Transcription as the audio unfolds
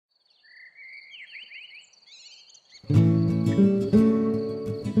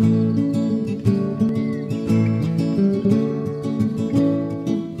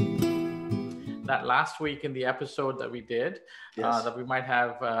last week in the episode that we did, Yes. that we might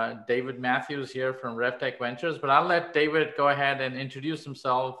have David Matthews here from RevTech Ventures, but I'll let David go ahead and introduce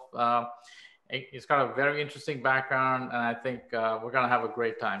himself. He's got a very interesting background, and I think we're going to have a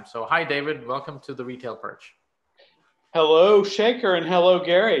great time. So hi, David. Welcome to the Retail Perch. Hello, Shekar, and hello,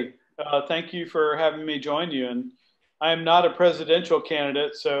 Gary. Thank you for having me join you. And I am not a presidential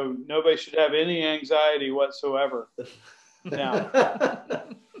candidate, so nobody should have any anxiety whatsoever. Now.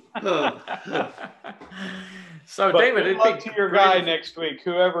 So, but David, good luck to your guy next week,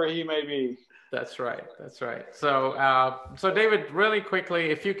 whoever he may be. That's right. That's right. So, so David, really quickly,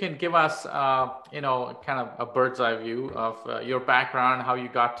 if you can give us, kind of a bird's eye view of your background, how you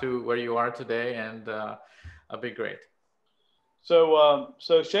got to where you are today, and that'd be great. So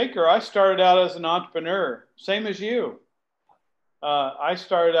Shekar, I started out as an entrepreneur, same as you. I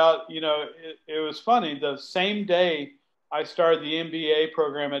started out, it was funny. The same day I started the MBA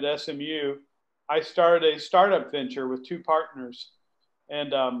program at SMU, I started a startup venture with two partners,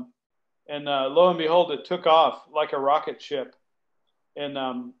 and lo and behold, it took off like a rocket ship.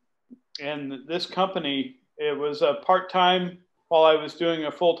 And this company, it was a part-time while I was doing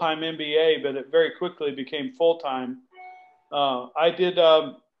a full-time MBA, but it very quickly became full-time. I did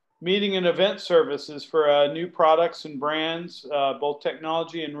meeting and event services for new products and brands, both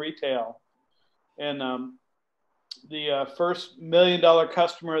technology and retail. And the first $1 million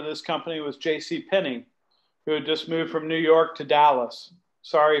customer of this company was JCPenney, who had just moved from New York to Dallas.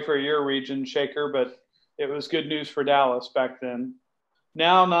 Sorry for your region, Shekar, but it was good news for Dallas back then.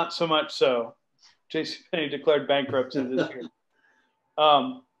 Now, not so much so. JCPenney declared bankruptcy this year.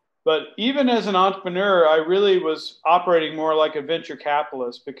 But even as an entrepreneur, I really was operating more like a venture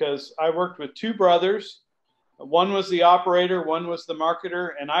capitalist because I worked with two brothers. One was the operator, one was the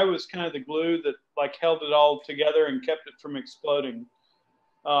marketer, and I was kind of the glue that held it all together and kept it from exploding.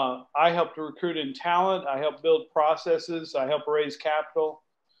 I helped recruit in talent. I helped build processes. I helped raise capital.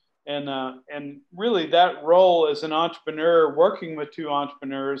 And really that role as an entrepreneur, working with two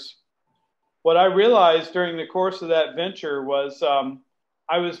entrepreneurs, what I realized during the course of that venture was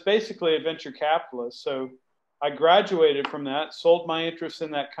I was basically a venture capitalist. So I graduated from that, sold my interest in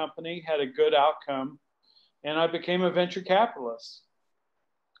that company, had a good outcome, and I became a venture capitalist.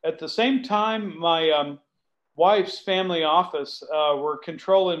 At the same time, my wife's family office were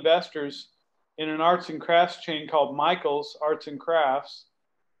control investors in an arts and crafts chain called Michael's Arts and Crafts.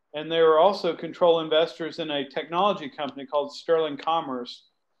 And they were also control investors in a technology company called Sterling Commerce,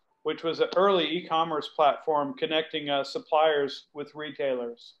 which was an early e-commerce platform connecting suppliers with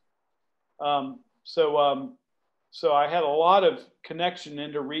retailers. So I had a lot of connection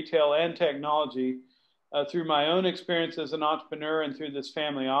into retail and technology through my own experience as an entrepreneur and through this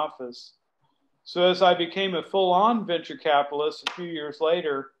family office. So as I became a full-on venture capitalist a few years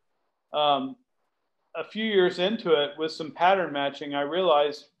later, a few years into it with some pattern matching, I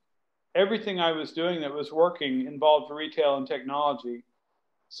realized everything I was doing that was working involved retail and technology.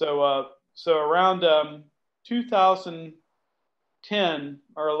 So around 2010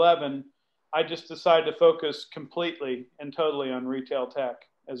 or 11, I just decided to focus completely and totally on retail tech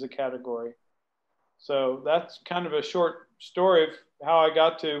as a category. So that's kind of a short story of how I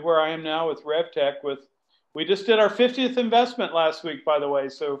got to where I am now with RevTech. We just did our 50th investment last week, by the way.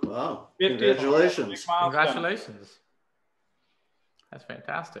 So wow, 50th congratulations! Congratulations! That's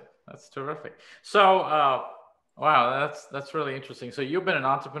fantastic. That's terrific. So, wow, that's really interesting. So you've been an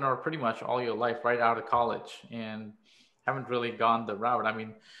entrepreneur pretty much all your life, right out of college, and haven't really gone the route. I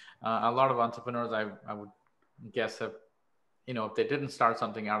mean, a lot of entrepreneurs, I would guess, have, if they didn't start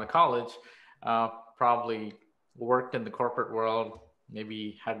something out of college, probably worked in the corporate world,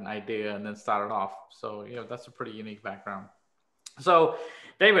 maybe had an idea and then started off. So, that's a pretty unique background. So,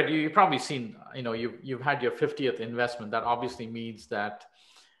 David, you've probably seen, you've had your 50th investment. That obviously means that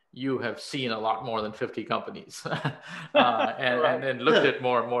you have seen a lot more than 50 companies and then looked at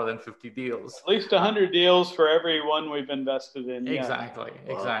more than 50 deals. At least 100 deals for every one we've invested in. Exactly,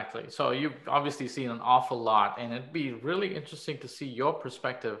 yeah. Exactly. So you've obviously seen an awful lot, and it'd be really interesting to see your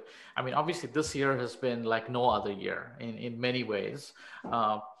perspective. I mean, obviously this year has been like no other year in many ways.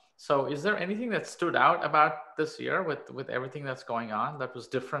 So is there anything that stood out about this year with everything that's going on that was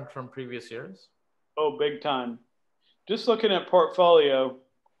different from previous years? Oh, big time. Just looking at portfolio,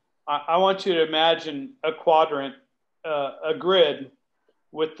 I want you to imagine a quadrant, a grid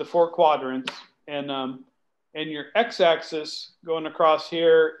with the 4 quadrants, and your x-axis going across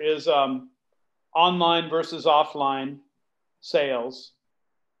here is online versus offline sales,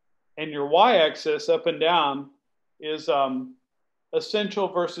 and your y-axis up and down is essential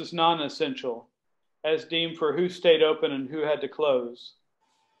versus non-essential, as deemed for who stayed open and who had to close.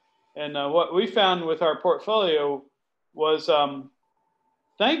 And what we found with our portfolio was,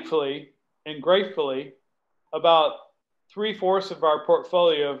 thankfully and gratefully, about 3/4 of our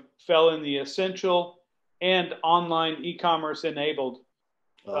portfolio fell in the essential and online e-commerce enabled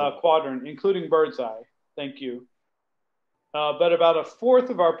quadrant, including Birdseye. Thank you. But about 1/4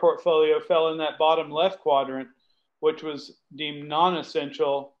 of our portfolio fell in that bottom left quadrant, which was deemed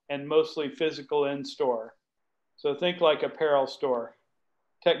non-essential and mostly physical in-store. So think like apparel store,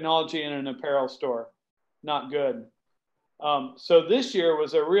 technology in an apparel store, not good. So this year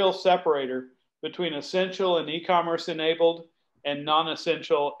was a real separator between essential and e-commerce enabled and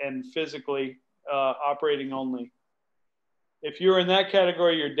non-essential and physically operating only. If you're in that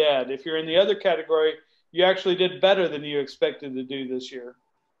category, you're dead. If you're in the other category, you actually did better than you expected to do this year.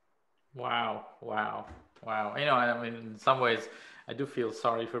 Wow, wow, wow. I mean, in some ways, I do feel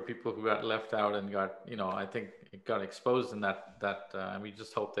sorry for people who got left out and got, I think it got exposed in and we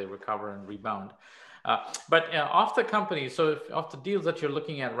just hope they recover and rebound. But off the company, so off the deals that you're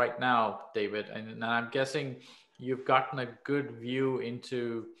looking at right now, David, and I'm guessing you've gotten a good view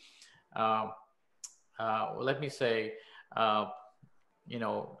into, let me say, you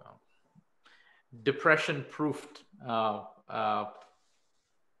know, depression-proofed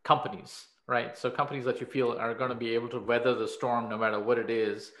companies, right? So companies that you feel are going to be able to weather the storm no matter what it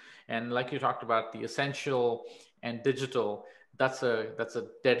is. And like you talked about, the essential and digital, that's a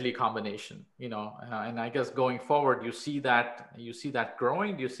deadly combination, and I guess going forward, you see that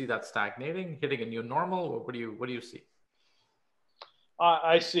growing. Do you see that stagnating, hitting a new normal, or what do you see?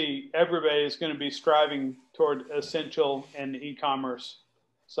 I see everybody is going to be striving toward essential and e-commerce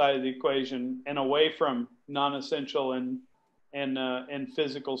side of the equation and away from non-essential and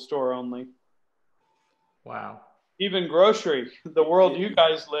physical store only. Wow. Even grocery, the world you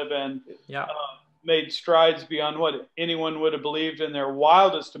guys live in, yeah, made strides beyond what anyone would have believed in their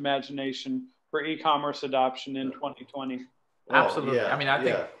wildest imagination for e-commerce adoption in 2020. Absolutely. I mean, I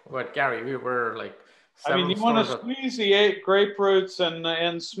think what Gary, we were like. I mean, you want to squeeze the 8 grapefruits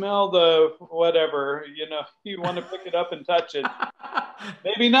and smell the whatever, you want to pick it up and touch it.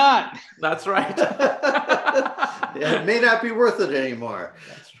 Maybe not. That's right. It may not be worth it anymore.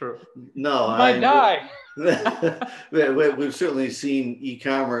 That's true. No, you might die. We've certainly seen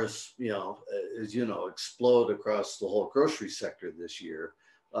e-commerce, as explode across the whole grocery sector this year,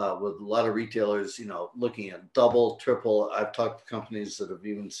 with a lot of retailers, looking at double, triple. I've talked to companies that have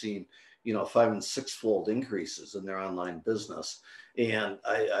even seen 5- and 6-fold increases in their online business. And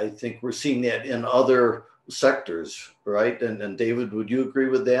I think we're seeing that in other sectors, right? And David, would you agree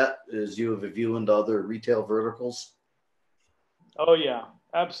with that as you have a view into other retail verticals? Oh, yeah,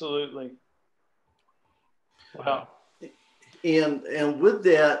 absolutely. Wow. And with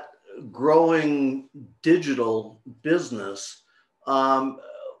that growing digital business, what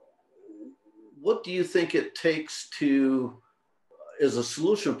do you think it takes to, as a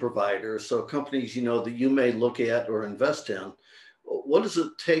solution provider, so companies that you may look at or invest in, what does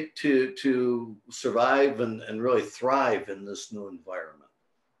it take to survive and really thrive in this new environment?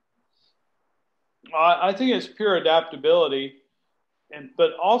 I think it's pure adaptability,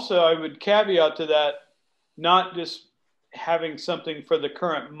 but also I would caveat to that, not just having something for the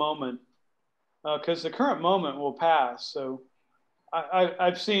current moment, because the current moment will pass. So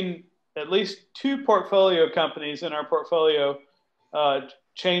I've seen at least 2 portfolio companies in our portfolio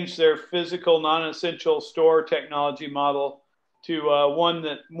change their physical non-essential store technology model to one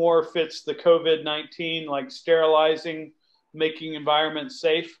that more fits the COVID-19, like sterilizing, making environments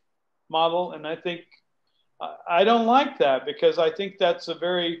safe model. And I think I don't like that, because I think that's a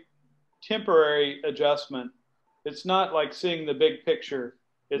very temporary adjustment. It's not like seeing the big picture.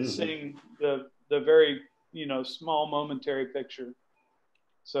 It's seeing the very, small momentary picture.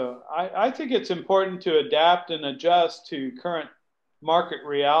 So I think it's important to adapt and adjust to current market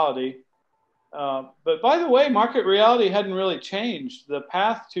reality. But by the way, market reality hadn't really changed. The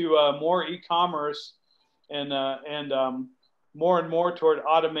path to more e-commerce and more and more toward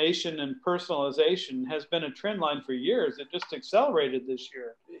automation and personalization has been a trend line for years. It just accelerated this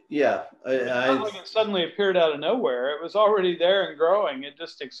year. Yeah. It's not like it suddenly appeared out of nowhere. It was already there and growing. It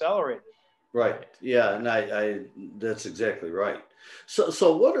just accelerated. Right. Yeah. And I that's exactly right.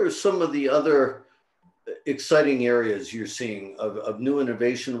 So what are some of the other exciting areas you're seeing of new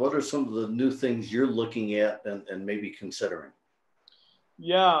innovation? What are some of the new things you're looking at and maybe considering?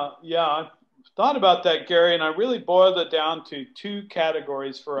 Yeah. I thought about that, Gary, and I really boiled it down to 2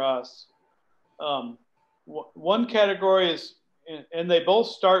 categories for us. One category is, and they both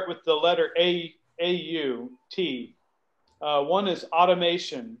start with the letter A-U-T. One is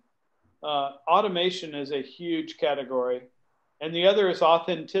automation. Automation is a huge category. and the other is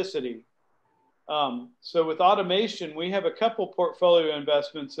authenticity. So with automation, we have a couple portfolio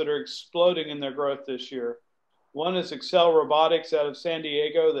investments that are exploding in their growth this year. One is Accel Robotics out of San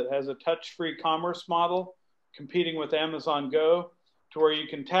Diego that has a touch-free commerce model competing with Amazon Go, to where you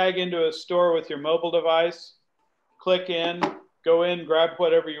can tag into a store with your mobile device, click in, go in, grab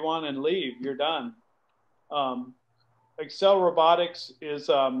whatever you want, and leave. You're done. Accel Robotics is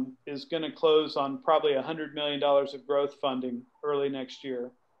going to close on probably $100 million of growth funding early next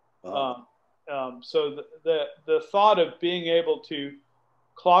year. Wow. So the thought of being able to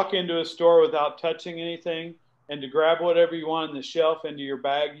clock into a store without touching anything and to grab whatever you want on the shelf into your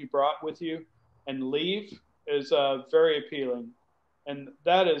bag you brought with you and leave is very appealing. And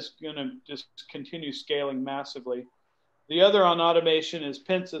that is going to just continue scaling massively. The other on automation is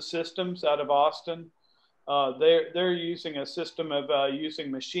Pensa Systems out of Austin. They're using a system of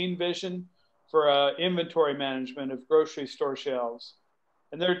using machine vision for inventory management of grocery store shelves.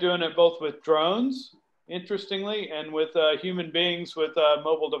 And they're doing it both with drones, interestingly, and with human beings with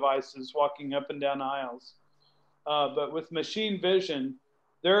mobile devices walking up and down aisles. But with machine vision,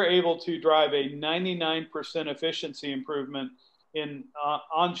 they're able to drive a 99% efficiency improvement in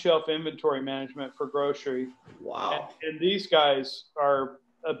on-shelf inventory management for grocery. Wow. And these guys are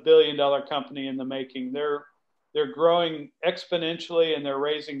a billion-dollar company in the making. They're growing exponentially, and they're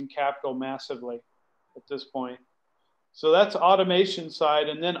raising capital massively at this point. So that's automation side.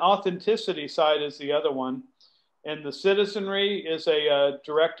 And then authenticity side is the other one. And the Citizenry is a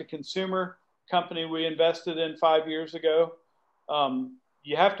direct-to-consumer company we invested in 5 years ago.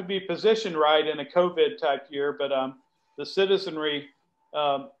 You have to be positioned right in a COVID type year, but the Citizenry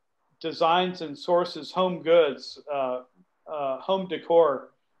designs and sources home goods, home decor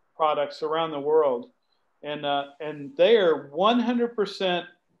products around the world. And they are 100%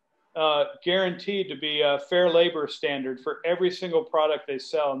 guaranteed to be a fair labor standard for every single product they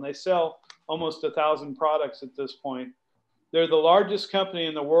sell. And they sell almost 1,000 products at this point. They're the largest company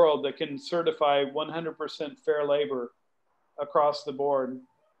in the world that can certify 100% fair labor across the board.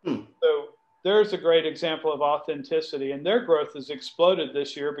 So there's a great example of authenticity, and their growth has exploded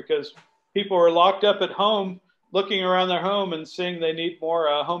this year because people were locked up at home, looking around their home and seeing they need more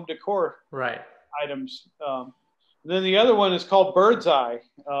home decor items. Then the other one is called Birdzi.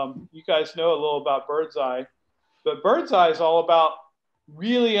 You guys know a little about Birdzi, but Birdzi is all about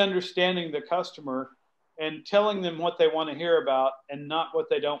really understanding the customer and telling them what they want to hear about and not what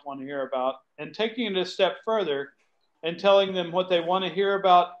they don't want to hear about, and taking it a step further and telling them what they want to hear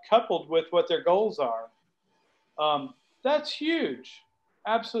about coupled with what their goals are. That's huge,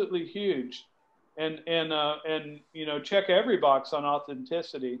 absolutely huge. And you know, check every box on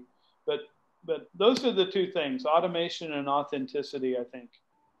authenticity. But those are the two things, automation and authenticity, I think.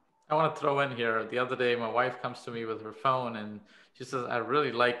 I want to throw in here, the other day, my wife comes to me with her phone and she says, I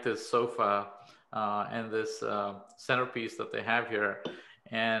really like this sofa and this centerpiece that they have here.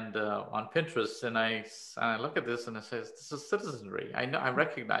 And on Pinterest, and I look at this and it says, this is Citizenry. I know, I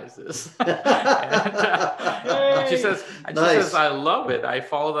recognize this. and she says, I love it. I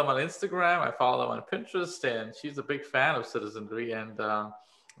follow them on Instagram. I follow them on Pinterest, and she's a big fan of Citizenry. And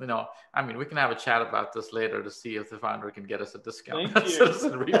you know, I mean, we can have a chat about this later to see if the founder can get us a discount. Thank you.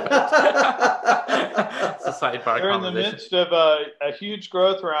 Citizenry. It's a sidebar. They're in the midst of a huge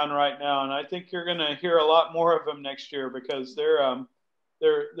growth round right now, and I think you're going to hear a lot more of them next year because they're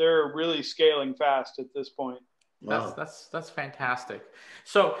really scaling fast at this point. Wow. That's fantastic.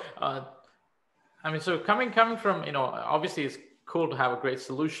 So, I mean, so coming from, you know, obviously it's cool to have a great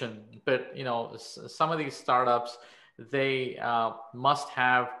solution, but you know, some of these startups, they must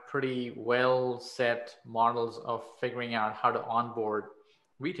have pretty well set models of figuring out how to onboard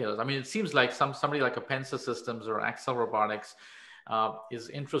retailers. I mean, it seems like somebody like a Pensa Systems or Accel Robotics is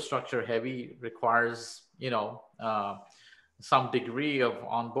infrastructure heavy, requires, you know, some degree of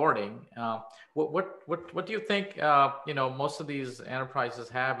onboarding. What do you think, you know, most of these enterprises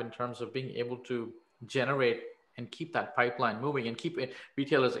have in terms of being able to generate and keep that pipeline moving and keep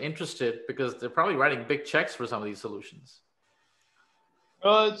retailers interested, because they're probably writing big checks for some of these solutions?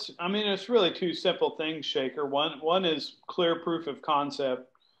 Well, it's really two simple things, Shekar. One is clear proof of concept.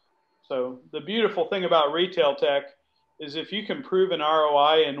 So the beautiful thing about retail tech is if you can prove an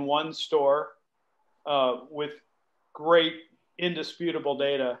ROI in one store with great indisputable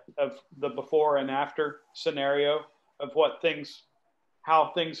data of the before and after scenario of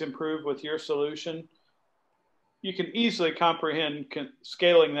how things improve with your solution, you can easily comprehend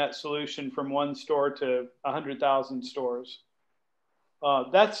scaling that solution from one store to 100,000 stores.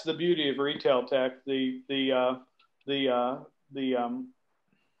 That's the beauty of retail tech. The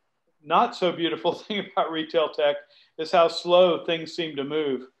not so beautiful thing about retail tech is how slow things seem to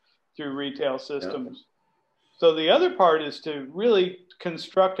move through retail systems. Yeah. So the other part is to really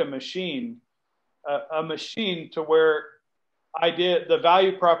construct a machine to where the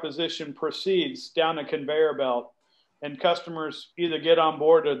value proposition proceeds down a conveyor belt, and customers either get on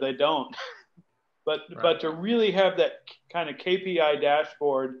board or they don't. But to really have that kind of KPI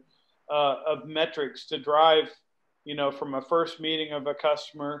dashboard of metrics to drive, from a first meeting of a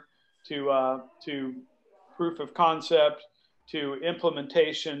customer to proof of concept, to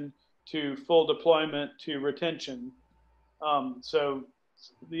implementation, to full deployment, to retention. So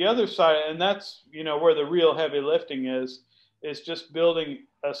the other side, and that's, where the real heavy lifting is just building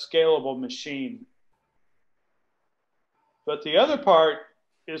a scalable machine. But the other part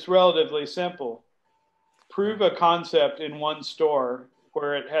is relatively simple. Prove a concept in one store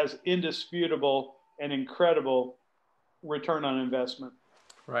where it has indisputable and incredible return on investment.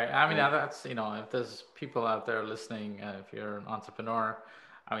 Right. I mean, that's, if there's people out there listening, if you're an entrepreneur,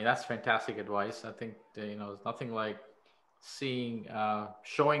 I mean, that's fantastic advice. I think, there's nothing like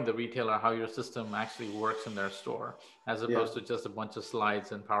showing the retailer how your system actually works in their store, as opposed to just a bunch of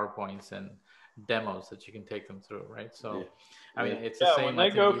slides and PowerPoints and demos that you can take them through. Right. So, I mean, it's the same. When they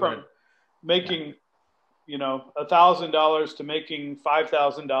go from making, $1,000 to making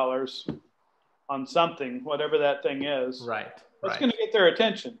 $5,000 on something, whatever that thing is. Right. That's going to get their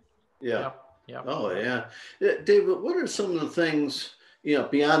attention. Yeah. Yep. Oh, yeah. David, what are some of the things,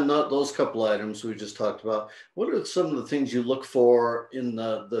 beyond those couple items we just talked about, what are some of the things you look for in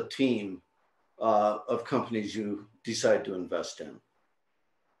the team of companies you decide to invest in?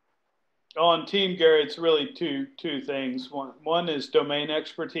 On team, Gary, it's really two things. One is domain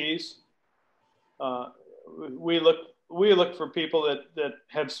expertise. We look for people that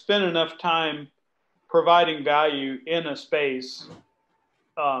have spent enough time providing value in a space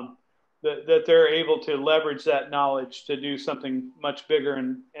that they're able to leverage that knowledge to do something much bigger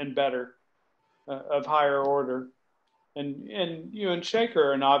and better, of higher order. And you and Shekar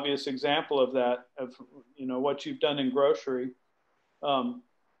are an obvious example of that, of what you've done in grocery. And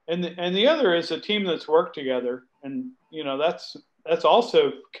the other is a team that's worked together, and that's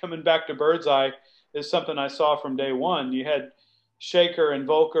also coming back to Birdzi, is something I saw from day one. You had Shekar and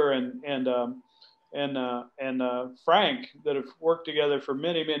Volker and Frank that have worked together for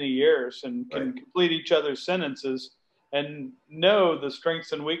many, many years and can complete each other's sentences and know the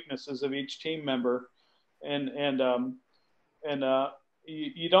strengths and weaknesses of each team member. You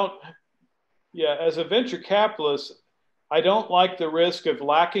don't, as a venture capitalist, I don't like the risk of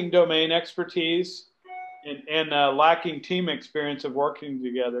lacking domain expertise and lacking team experience of working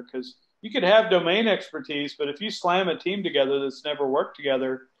together, because you could have domain expertise, but if you slam a team together that's never worked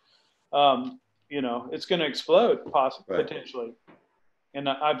together, it's going to explode potentially. And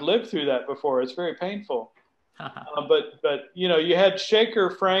I've lived through that before. It's very painful. But you had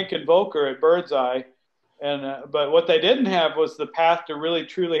Shekar, Frank, and Volker at Birdzi, but what they didn't have was the path to really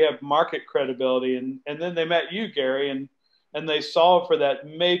truly have market credibility. And then they met you, Gary, and they solved for that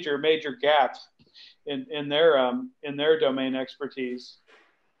major gap in their domain expertise.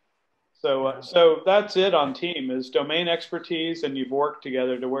 So that's it on team, is domain expertise, and you've worked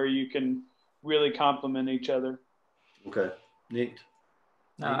together to where you can really complement each other. Okay, neat.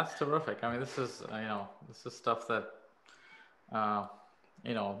 No, that's terrific. I mean, this is stuff that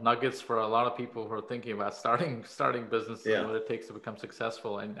nuggets for a lot of people who are thinking about starting businesses and what it takes to become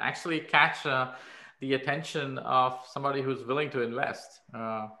successful and actually catch the attention of somebody who's willing to invest.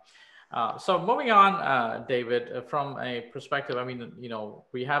 So moving on, David, from a perspective, I mean,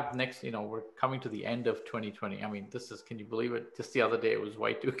 we have next, we're coming to the end of 2020. I mean, can you believe it? Just the other day, it was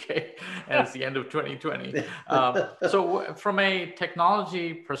Y2K and it's the end of 2020. So from a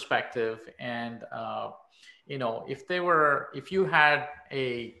technology perspective and, if you had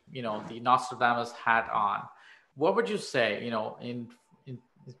the Nostradamus hat on, what would you say, in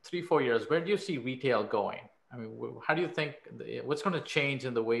 3-4 years, where do you see retail going? I mean, how do you think, what's going to change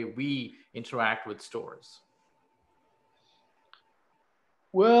in the way we interact with stores?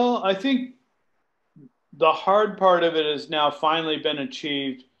 Well, I think the hard part of it has now finally been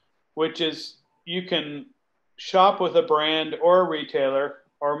achieved, which is you can shop with a brand or a retailer,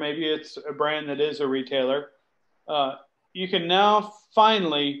 or maybe it's a brand that is a retailer. You can now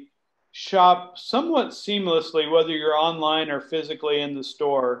finally shop somewhat seamlessly, whether you're online or physically in the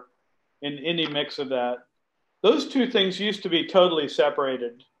store, in any mix of that. Those two things used to be totally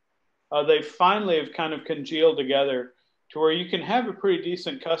separated. They finally have kind of congealed together to where you can have a pretty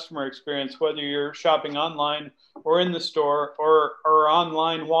decent customer experience, whether you're shopping online or in the store, or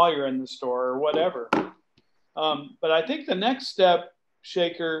online while you're in the store, or whatever. But I think the next step,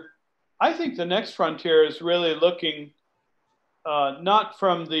 Shekar, I think the next frontier is really looking not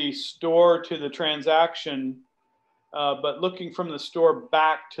from the store to the transaction, but looking from the store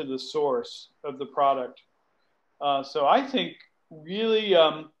back to the source of the product. So I think really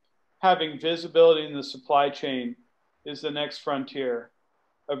having visibility in the supply chain is the next frontier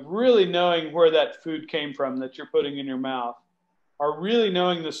of really knowing where that food came from that you're putting in your mouth, or really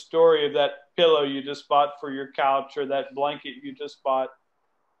knowing the story of that pillow you just bought for your couch or that blanket you just bought.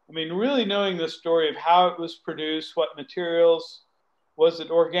 I mean, really knowing the story of how it was produced, what materials, was it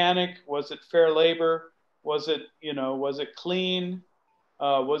organic? Was it fair labor? Was it, was it clean?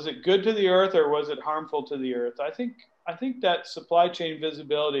 Was it good to the earth or was it harmful to the earth? I think that supply chain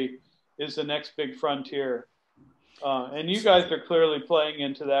visibility is the next big frontier. And you guys are clearly playing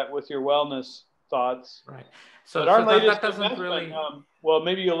into that with your wellness thoughts. Right. But our latest that doesn't investment, really. well,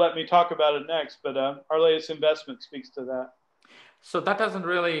 maybe you'll let me talk about it next, but our latest investment speaks to that. So that doesn't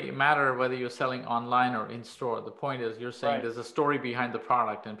really matter whether you're selling online or in store. The point is you're saying Right. there's a story behind the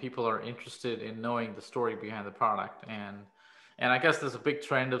product and people are interested in knowing the story behind the product. And I guess there's a big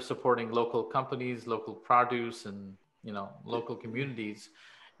trend of supporting local companies, local produce and, local communities.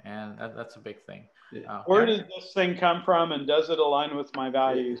 And that's a big thing. Where does this thing come from and does it align with my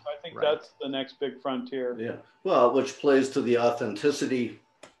values? I think Right. that's the next big frontier. Yeah. Well, which plays to the authenticity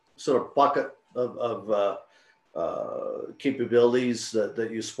sort of bucket of capabilities that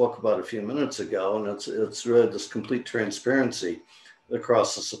you spoke about a few minutes ago, and it's really this complete transparency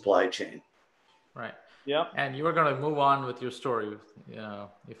across the supply chain. Right. Yeah. And you were going to move on with your story,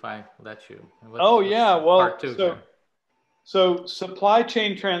 if I let you. Yeah. Well, part two so supply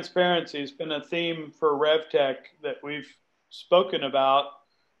chain transparency has been a theme for RevTech that we've spoken about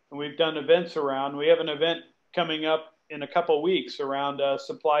and we've done events around. We have an event coming up in a couple of weeks around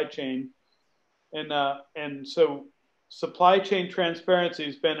supply chain. And so supply chain transparency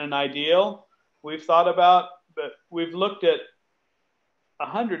has been an ideal we've thought about, but we've looked at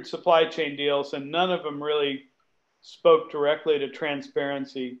 100 supply chain deals and none of them really spoke directly to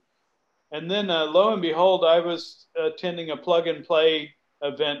transparency. And then lo and behold, I was attending a plug and play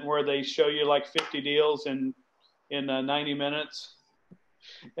event where they show you like 50 deals in 90 minutes.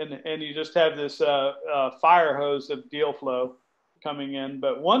 And you just have this fire hose of deal flow coming in.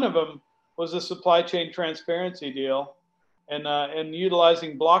 But one of them was a supply chain transparency deal and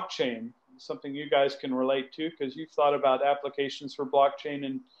utilizing blockchain, something you guys can relate to because you've thought about applications for blockchain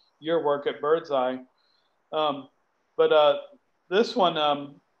in your work at Birdzi. But this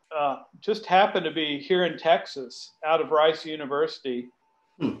one just happened to be here in Texas out of Rice University.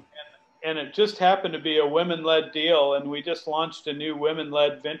 And it just happened to be a women-led deal. And we just launched a new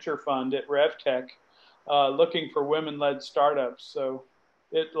women-led venture fund at RevTech looking for women-led startups. So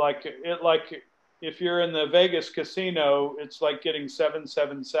it like if you're in the Vegas casino, it's like getting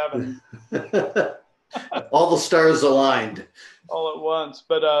 777. All the stars aligned all at once.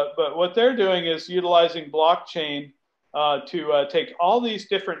 But what they're doing is utilizing blockchain to take all these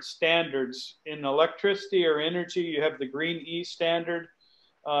different standards in electricity or energy. You have the green E standard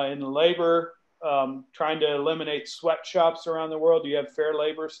in labor, trying to eliminate sweatshops around the world. You have fair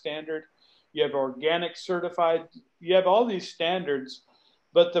labor standard. You have organic certified. You have all these standards.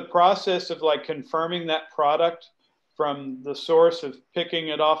 But the process of like confirming that product from the source of picking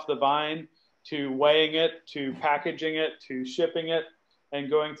it off the vine to weighing it, to packaging it, to shipping it, and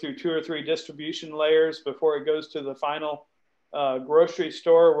going through 2 or 3 distribution layers before it goes to the final grocery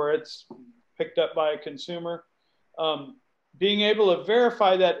store where it's picked up by a consumer. Being able to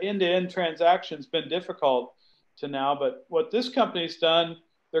verify that end-to-end transaction has been difficult to now, but what this company's done,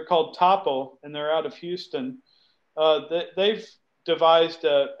 they're called Topple, and they're out of Houston. They've devised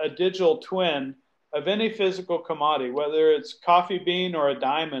a digital twin of any physical commodity, whether it's coffee bean or a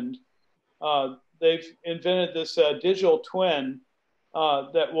diamond. They've invented this digital twin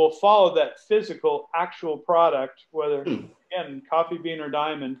that will follow that physical actual product, whether again coffee bean or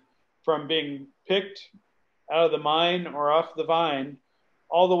diamond, from being picked out of the mine or off the vine,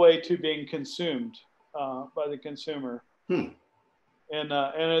 all the way to being consumed by the consumer. And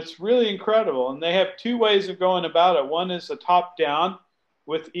it's really incredible. And they have 2 ways of going about it. One is a top-down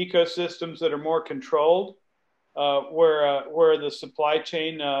with ecosystems that are more controlled, where the supply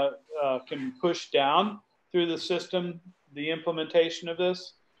chain can push down through the system the implementation of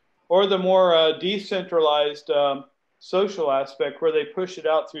this, or the more decentralized social aspect where they push it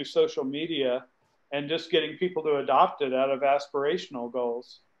out through social media and just getting people to adopt it out of aspirational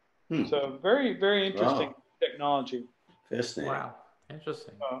goals. So very, very interesting technology. Fascinating. Wow.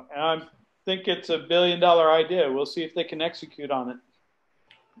 Interesting. And I think it's a $1 billion idea. We'll see if they can execute on it.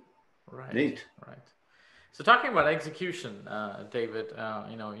 Right. Neat. Right. So talking about execution, David,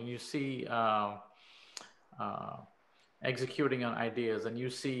 you see executing on ideas, and you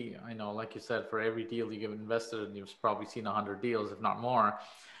see, like you said, for every deal you have invested in, you've probably seen 100 deals, if not more.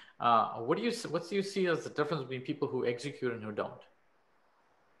 What do you see as the difference between people who execute and who don't?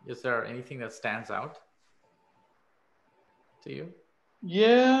 Is there anything that stands out to you?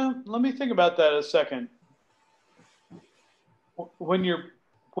 Yeah, let me think about that a second. When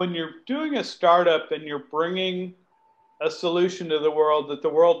you're doing a startup and you're bringing a solution to the world that the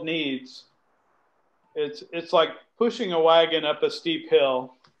world needs, it's like pushing a wagon up a steep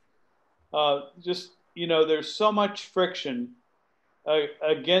hill. There's so much friction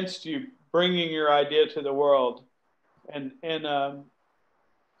against you bringing your idea to the world, and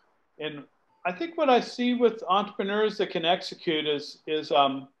I think what I see with entrepreneurs that can execute is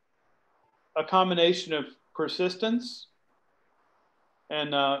a combination of persistence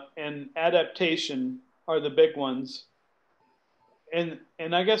and adaptation are the big ones. And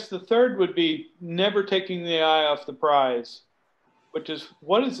I guess the third would be never taking the eye off the prize, which is,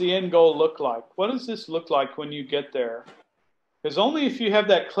 what does the end goal look like? What does this look like when you get there? Because only if you have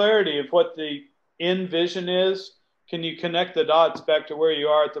that clarity of what the end vision is, can you connect the dots back to where you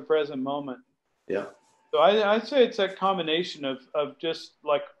are at the present moment. Yeah. So I'd say it's that combination of just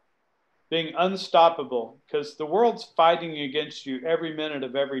like being unstoppable, because the world's fighting against you every minute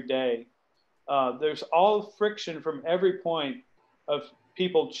of every day. There's all friction from every point of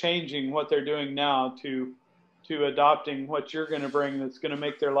people changing what they're doing now to adopting what you're going to bring that's going to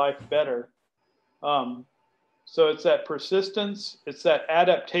make their life better. So it's that persistence, it's that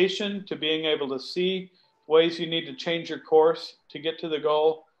adaptation to being able to see ways you need to change your course to get to the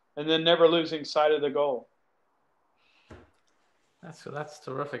goal, and then never losing sight of the goal. That's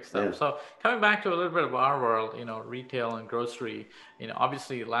terrific stuff. Yeah. So coming back to a little bit of our world, retail and grocery,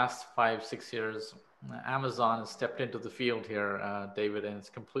 obviously last 5-6 years, Amazon has stepped into the field here, David, and it's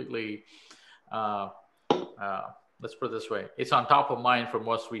completely, let's put it this way, it's on top of mind for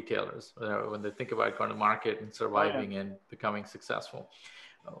most retailers when they think about going to market and surviving and becoming successful.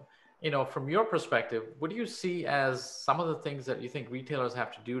 From your perspective, what do you see as some of the things that you think retailers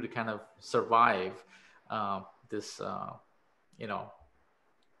have to do to kind of survive this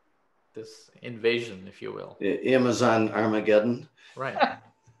invasion, if you will? Amazon Armageddon. Right.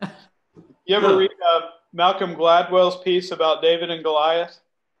 You ever read Malcolm Gladwell's piece about David and Goliath?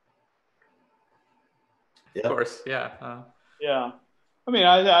 Yep. Of course, yeah. Yeah. I mean,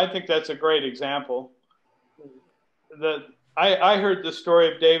 I think that's a great example. I heard the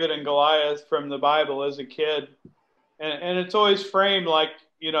story of David and Goliath from the Bible as a kid, and it's always framed like,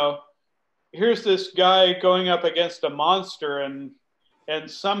 here's this guy going up against a monster, and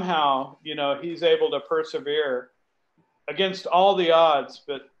somehow, he's able to persevere against all the odds.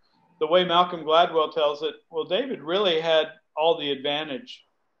 But the way Malcolm Gladwell tells it, well, David really had all the advantage.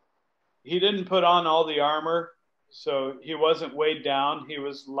 He didn't put on all the armor, so he wasn't weighed down. He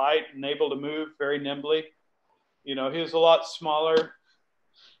was light and able to move very nimbly. He was a lot smaller.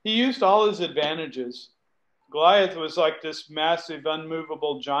 He used all his advantages. Goliath was like this massive,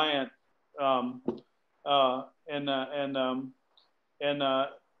 unmovable giant.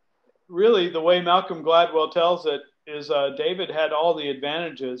 Really, the way Malcolm Gladwell tells it is David had all the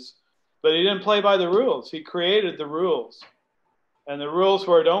advantages, but he didn't play by the rules. He created the rules. And the rules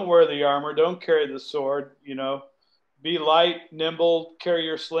were, don't wear the armor, don't carry the sword, be light, nimble, carry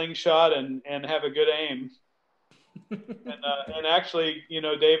your slingshot, and have a good aim. And actually,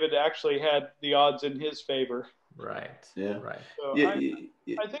 David actually had the odds in his favor. Right. Yeah. Right. So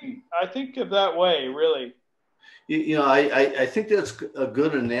I think of that way, really. I think that's a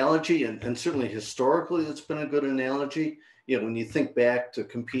good analogy, and certainly historically, it's been a good analogy. When you think back to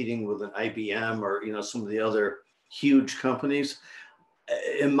competing with an IBM or some of the other huge companies,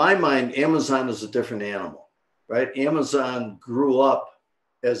 in my mind, Amazon is a different animal, right? Amazon grew up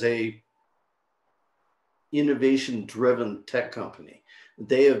as a innovation-driven tech company.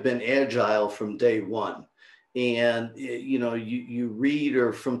 They have been agile from day one. And, you read,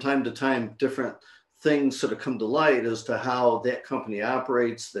 or from time to time, different things sort of come to light as to how that company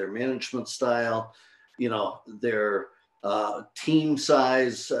operates, their management style, their team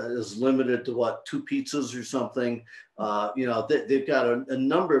size is limited to 2 pizzas or something. They've got a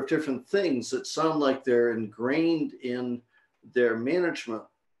number of different things that sound like they're ingrained in their management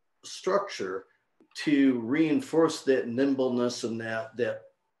structure to reinforce that nimbleness and that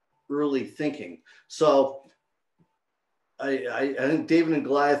early thinking. So I think David and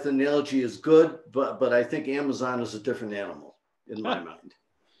Goliath analogy is good, but I think Amazon is a different animal in my mind.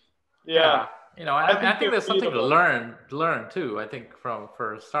 Yeah. I think there's something to learn too. I think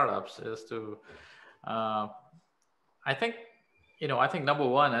for startups is to Uh, I think, I think number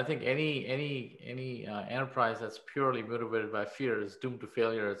one, I think any enterprise that's purely motivated by fear is doomed to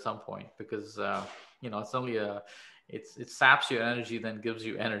failure at some point because it's only it saps your energy, then gives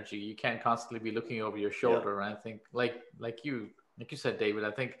you energy. You can't constantly be looking over your Yeah. shoulder. And I think like you said, David,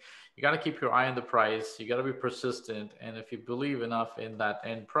 I think you got to keep your eye on the price. You got to be persistent, and if you believe enough in that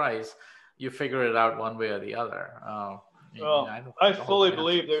end price, you figure it out one way or the other. Well, I don't I think the whole fully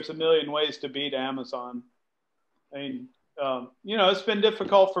believe answers. there's a million ways to beat Amazon. I mean, it's been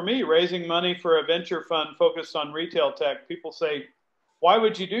difficult for me raising money for a venture fund focused on retail tech. People say, why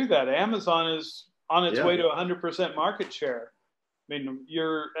would you do that? Amazon is on its Yeah. way to 100% market share. I mean,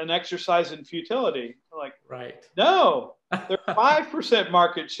 you're an exercise in futility. Like, Right. no, they're 5%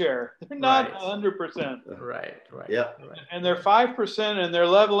 market share. They're not Right. 100%. Right. Right. Yeah. Right. And they're 5% and they're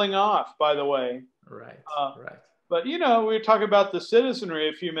leveling off, by the way. Right. Uh, Right. But, we were talking about the Citizenry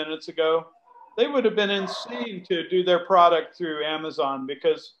a few minutes ago. They would have been insane to do their product through Amazon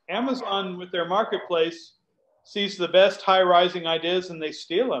because Amazon, with their marketplace, sees the best high rising ideas and they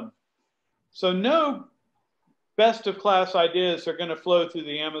steal them. So, no best of class ideas are going to flow through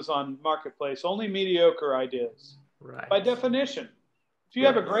the Amazon marketplace, only mediocre ideas Right. by definition. If you Yeah.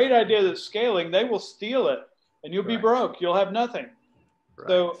 have a great idea that's scaling, they will steal it and you'll be Right. broke. You'll have nothing. Right.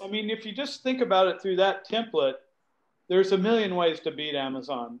 So, I mean, if you just think about it through that template, there's a million ways to beat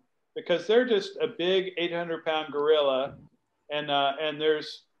Amazon because they're just a big 800-pound gorilla, and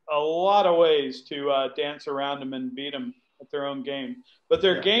there's a lot of ways to dance around them and beat them at their own game. But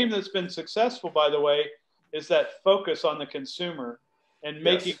their Yeah. game that's been successful, by the way, is that focus on the consumer and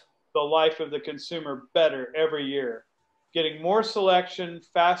making Yes. the life of the consumer better every year, getting more selection,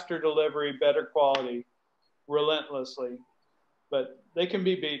 faster delivery, better quality, relentlessly. But they can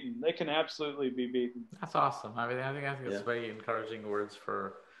be beaten. They can absolutely be beaten. That's awesome. I think it's Yeah. very encouraging words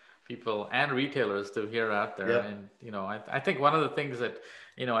for people and retailers to hear out there. Yeah. And I think one of the things that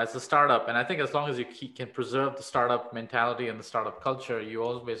as a startup, and I think as long as you can preserve the startup mentality and the startup culture, you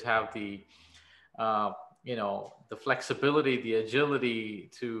always have uh, the flexibility, the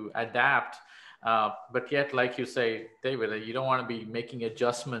agility to adapt. But yet, like you say, David, you don't want to be making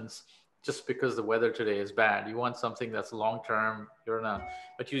adjustments just because the weather today is bad. You want something that's long term.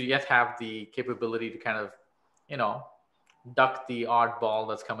 But you yet have the capability to kind of, you know, duck the odd ball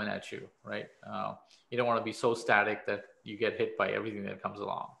that's coming at you, right? You don't want to be so static that you get hit by everything that comes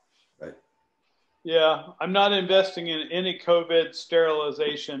along. Right. Yeah, I'm not investing in any COVID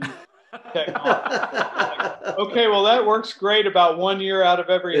sterilization technology. Like, okay, well, that works great about 1 year out of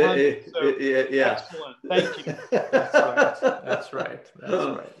every 100. So Yeah. excellent. Thank you. That's right. That's right. That's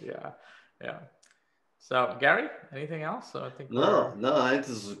right. Yeah. Yeah. So, Gary, anything else? So I think No, I think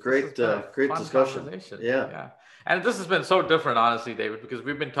this is a great, been a great fun discussion. conversation. Yeah. Yeah. And this has been so different, honestly, David, because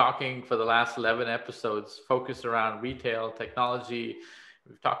we've been talking for the last 11 episodes focused around retail, technology.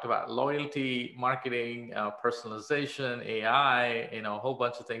 We've talked about loyalty, marketing, personalization, AI, a whole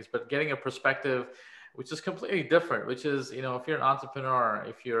bunch of things, but getting a perspective which is completely different, which is, if you're an entrepreneur,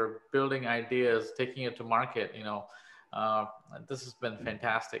 if you're building ideas, taking it to market, uh, this has been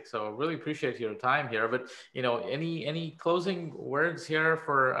fantastic. So really appreciate your time here. But any closing words here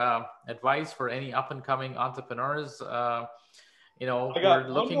for advice for any up and coming entrepreneurs? I Who got are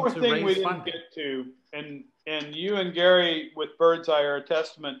one looking more to thing we raise didn't funding. get to, and you and Gary with Birdzi are a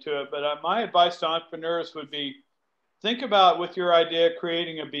testament to it. But my advice to entrepreneurs would be: think about with your idea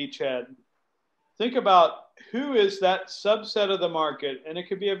creating a beachhead. Think about who is that subset of the market, and it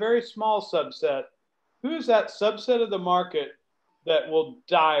could be a very small subset. Who is that subset of the market that will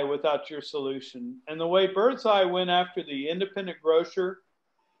die without your solution? And the way Birdzi went after the independent grocer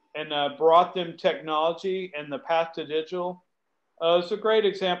and brought them technology and the path to digital is a great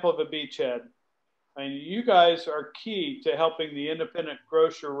example of a beachhead. I mean, you guys are key to helping the independent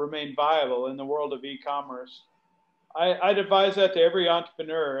grocer remain viable in the world of e-commerce. I'd advise that to every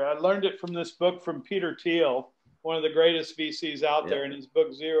entrepreneur. I learned it from this book from Peter Thiel, one of the greatest VCs out there, in his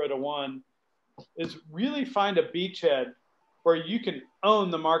book 0 to 1, is really find a beachhead where you can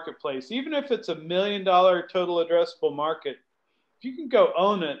own the marketplace. Even if it's $1 million total addressable market, if you can go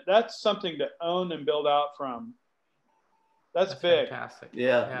own it, that's something to own and build out from. That's big. Fantastic.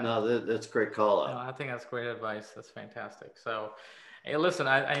 Yeah. No, that's a great call out. No, I think that's great advice. That's fantastic. So, hey, listen,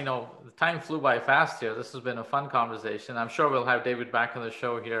 I know the time flew by fast here. This has been a fun conversation. I'm sure we'll have David back on the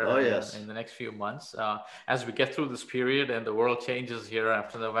show here in the next few months as we get through this period and the world changes here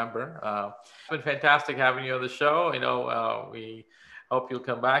after November. It's been fantastic having you on the show. We hope you'll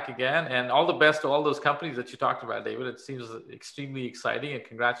come back again, and all the best to all those companies that you talked about, David. It seems extremely exciting, and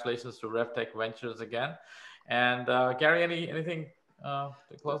congratulations to RevTech Ventures again. And Gary, anything to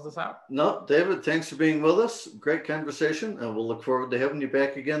close this out? No, David, thanks for being with us. Great conversation, and we'll look forward to having you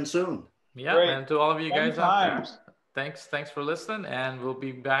back again soon. Yeah, Great. and to all of you guys out Sometimes. there, thanks for listening, and we'll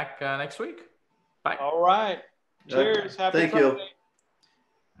be back next week. Bye. All right. Cheers. Happy Thank Friday. you.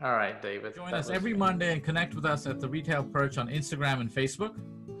 All right, David. Join us every Monday and connect with us at the Retail Perch on Instagram and Facebook.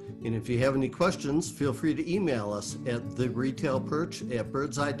 And if you have any questions, feel free to email us at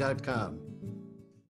theretailperch@birdseye.com.